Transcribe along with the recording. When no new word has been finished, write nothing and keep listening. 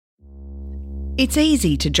It's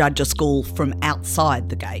easy to judge a school from outside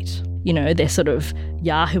the gate. You know, they're sort of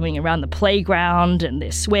yahooing around the playground and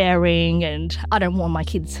they're swearing, and I don't want my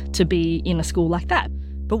kids to be in a school like that.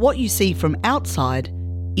 But what you see from outside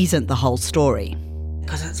isn't the whole story.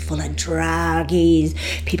 Because it's full of druggies,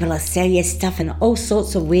 people will sell you stuff and all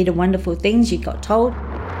sorts of weird and wonderful things you got told.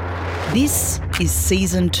 This is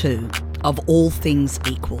season 2 of All Things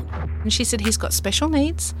Equal. And she said he's got special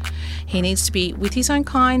needs, he needs to be with his own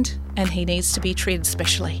kind, and he needs to be treated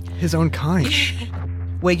specially. His own kind?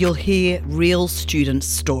 Where you'll hear real student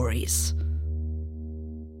stories.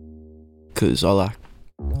 Because I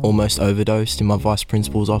almost overdosed in my vice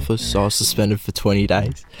principal's office, so I was suspended for 20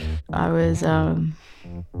 days. I was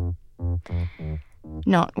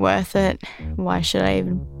not worth it. Why should I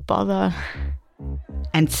even bother?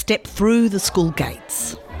 And step through the school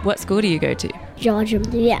gates. What school do you go to? Georgian,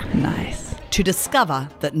 yeah. Nice. To discover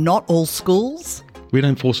that not all schools... We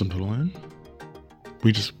don't force them to learn.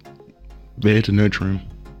 We just there to nurture them.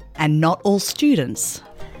 And not all students...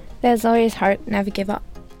 There's always hope, never give up.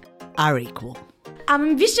 ...are equal. I'm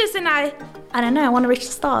ambitious and I don't know, I want to reach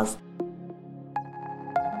the stars.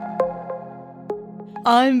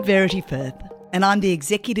 I'm Verity Firth, and I'm the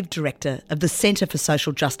Executive Director of the Centre for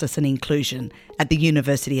Social Justice and Inclusion at the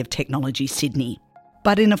University of Technology, Sydney.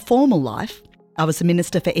 But in a formal life, I was the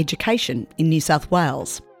Minister for Education in New South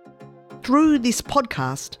Wales. Through this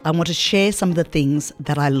podcast, I want to share some of the things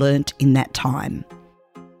that I learnt in that time.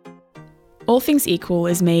 All Things Equal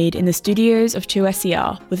is made in the studios of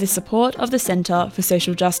 2SER with the support of the Centre for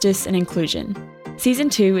Social Justice and Inclusion. Season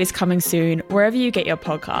 2 is coming soon wherever you get your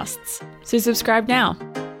podcasts, so subscribe now.